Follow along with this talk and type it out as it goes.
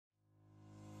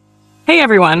Hey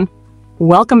everyone!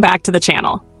 Welcome back to the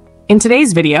channel. In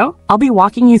today's video, I'll be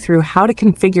walking you through how to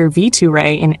configure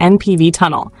V2Ray in NPV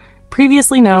Tunnel,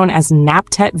 previously known as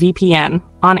NapTetVPN,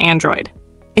 on Android.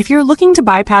 If you're looking to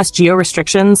bypass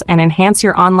geo-restrictions and enhance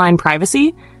your online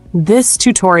privacy, this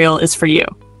tutorial is for you.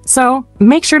 So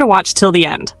make sure to watch till the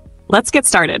end. Let's get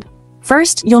started.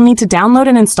 First, you'll need to download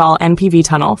and install NPV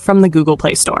Tunnel from the Google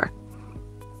Play Store.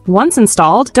 Once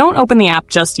installed, don't open the app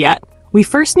just yet. We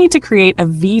first need to create a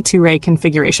V2Ray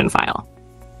configuration file.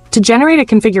 To generate a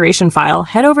configuration file,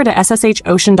 head over to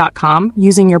SSHOcean.com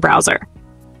using your browser.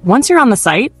 Once you're on the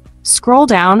site, scroll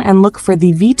down and look for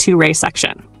the V2Ray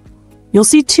section. You'll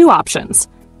see two options,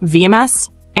 VMess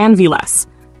and VLESS.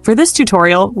 For this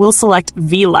tutorial, we'll select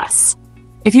VLESS.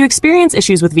 If you experience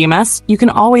issues with VMess, you can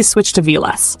always switch to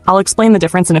VLESS. I'll explain the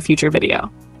difference in a future video.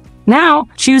 Now,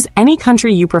 choose any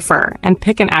country you prefer and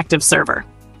pick an active server.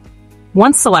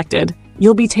 Once selected,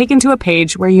 you'll be taken to a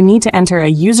page where you need to enter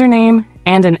a username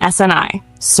and an SNI,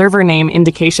 server name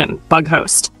indication, bug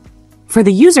host. For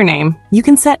the username, you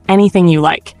can set anything you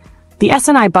like. The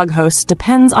SNI bug host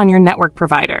depends on your network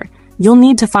provider. You'll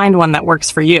need to find one that works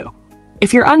for you.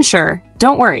 If you're unsure,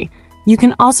 don't worry. You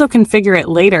can also configure it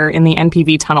later in the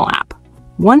NPV Tunnel app.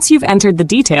 Once you've entered the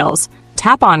details,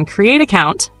 tap on Create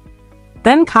Account,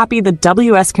 then copy the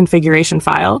WS configuration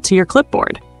file to your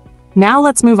clipboard. Now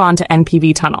let's move on to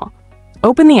NPV Tunnel.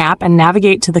 Open the app and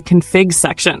navigate to the Config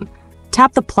section.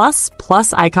 Tap the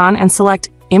plus icon and select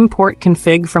Import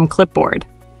Config from Clipboard.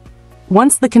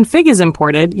 Once the config is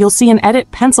imported, you'll see an Edit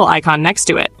Pencil icon next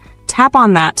to it. Tap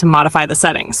on that to modify the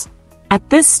settings. At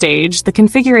this stage, the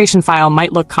configuration file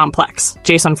might look complex,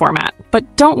 JSON format,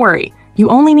 but don't worry, you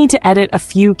only need to edit a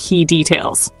few key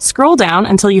details. Scroll down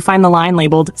until you find the line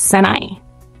labeled SNI.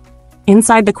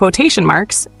 Inside the quotation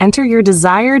marks, enter your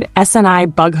desired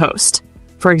SNI bug host.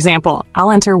 For example, I'll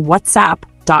enter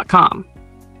whatsapp.com.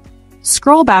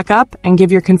 Scroll back up and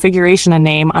give your configuration a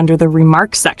name under the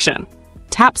Remarks section.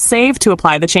 Tap Save to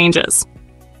apply the changes.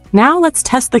 Now let's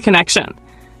test the connection.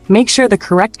 Make sure the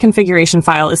correct configuration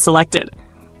file is selected.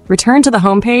 Return to the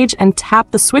home page and tap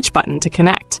the switch button to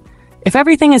connect. If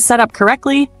everything is set up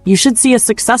correctly, you should see a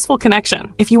successful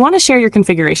connection. If you want to share your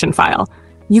configuration file,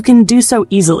 you can do so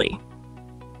easily.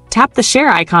 Tap the share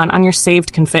icon on your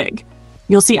saved config.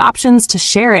 You'll see options to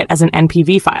share it as an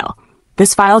NPV file.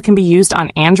 This file can be used on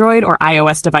Android or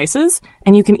iOS devices,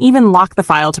 and you can even lock the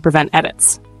file to prevent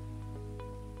edits.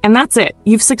 And that's it.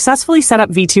 You've successfully set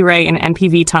up V2Ray in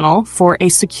NPV Tunnel for a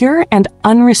secure and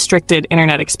unrestricted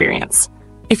internet experience.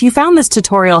 If you found this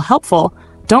tutorial helpful,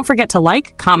 don't forget to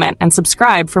like, comment, and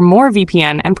subscribe for more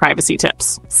VPN and privacy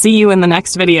tips. See you in the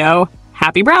next video.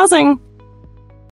 Happy browsing!